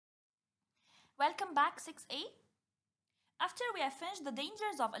Welcome back 6A. After we have finished the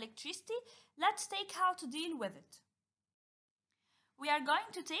dangers of electricity, let's take how to deal with it. We are going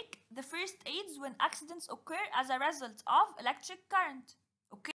to take the first aids when accidents occur as a result of electric current,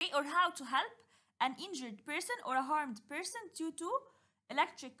 okay? Or how to help an injured person or a harmed person due to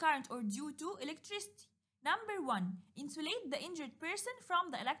electric current or due to electricity. Number 1, insulate the injured person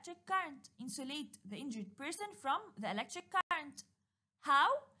from the electric current. Insulate the injured person from the electric current. How?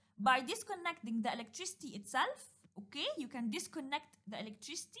 By disconnecting the electricity itself, okay? You can disconnect the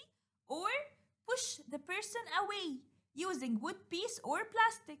electricity or push the person away using wood piece or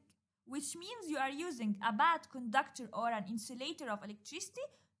plastic, which means you are using a bad conductor or an insulator of electricity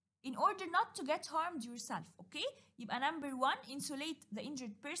in order not to get harmed yourself, okay? يبقى number 1, insulate the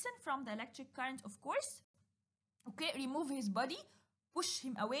injured person from the electric current, of course. Okay, remove his body, push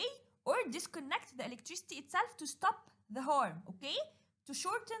him away, or disconnect the electricity itself to stop the harm, okay? To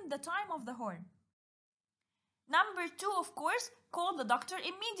shorten the time of the harm. Number 2, of course, call the doctor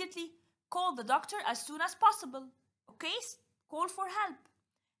immediately. Call the doctor as soon as possible, okay? Call for help.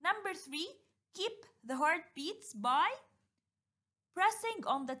 Number 3, keep the heartbeats by pressing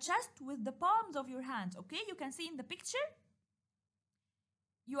on the chest with the palms of your hands, okay? You can see in the picture.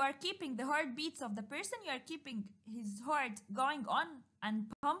 You are keeping the heartbeats of the person, you are keeping his heart going on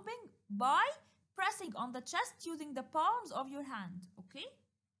and pumping by pressing on the chest using the palms of your hand, okay?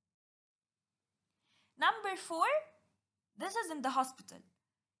 Number 4, this is in the hospital.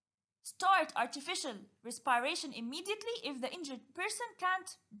 Start artificial respiration immediately if the injured person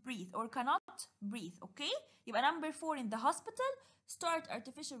can't breathe or cannot breathe, okay? يبقى number 4 in the hospital, start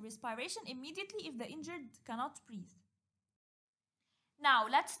artificial respiration immediately if the injured cannot breathe. Now,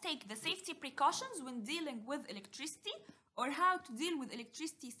 let's take the safety precautions when dealing with electricity or how to deal with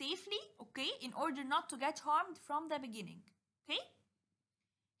electricity safely, okay, in order not to get harmed from the beginning, okay?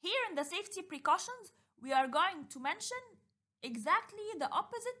 Here in the safety precautions, we are going to mention exactly the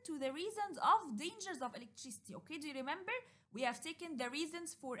opposite to the reasons of dangers of electricity, okay? Do you remember? We have taken the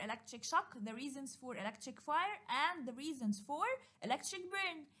reasons for electric shock, the reasons for electric fire, and the reasons for electric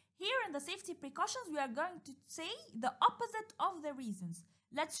burn. Here in the safety precautions, we are going to say the opposite of the reasons.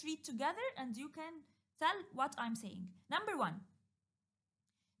 Let's read together and you can tell what I'm saying. Number 1,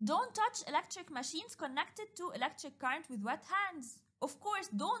 don't touch electric machines connected to electric current with wet hands. Of course,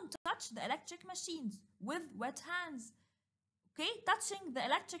 don't touch the electric machines with wet hands. Okay, touching the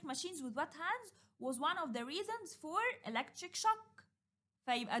electric machines with wet hands was one of the reasons for electric shock.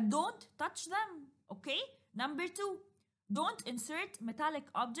 فيبقى don't touch them. Okay, number 2, don't insert metallic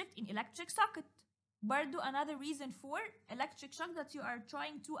object in electric socket. برضو another reason for electric shock that you are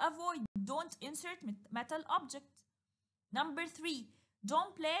trying to avoid. Don't insert metal object. Number 3,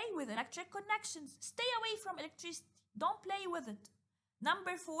 don't play with electric connections. Stay away from electricity. Don't play with it.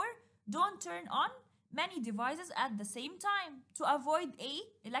 Number 4, don't turn on many devices at the same time to avoid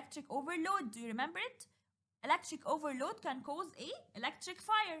electric overload. Do you remember it? Electric overload can cause electric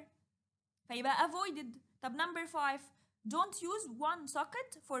fire. فيبقى avoided. طب number 5, don't use one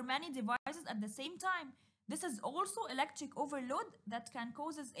socket for many devices at the same time. This is also electric overload that can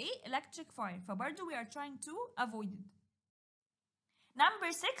cause electric fire. فبرضو we are trying to avoid it.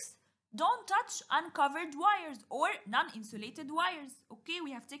 Number 6, don't touch uncovered wires or non-insulated wires. Okay,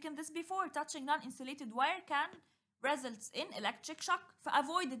 we have taken this before. Touching non-insulated wire can result in electric shock.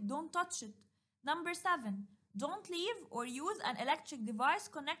 Avoid it, don't touch it. Number 7, don't leave or use an electric device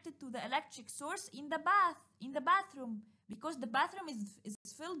connected to the electric source in the bathroom, because the bathroom is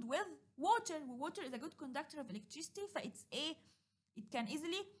filled with water. Water is a good conductor of electricity, it can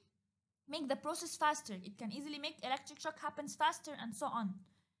easily make the process faster. It can easily make electric shock happens faster and so on.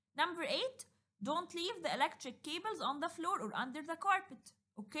 Number 8, don't leave the electric cables on the floor or under the carpet.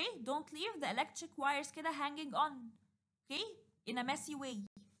 Okay, don't leave the electric wires كده hanging on, okay, in a messy way.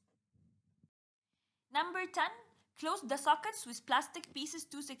 Number 10, close the sockets with plastic pieces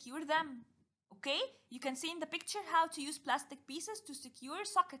to secure them. Okay, you can see in the picture how to use plastic pieces to secure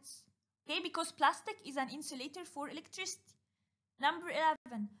sockets. Okay, because plastic is an insulator for electricity. Number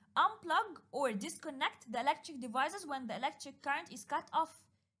 11, unplug or disconnect the electric devices when the electric current is cut off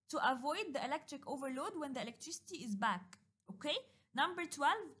to avoid the electric overload when the electricity is back. Okay, number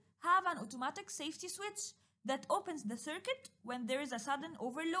 12, have an automatic safety switch that opens the circuit when there is a sudden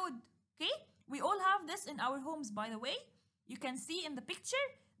overload. Okay, we all have this in our homes, by the way. You can see in the picture,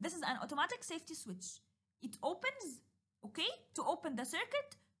 this is an automatic safety switch. It opens, okay, to open the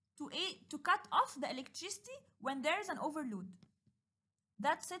circuit to cut off the electricity when there is an overload.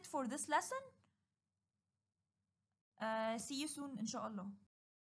 That's it for this lesson. See you soon, inshallah.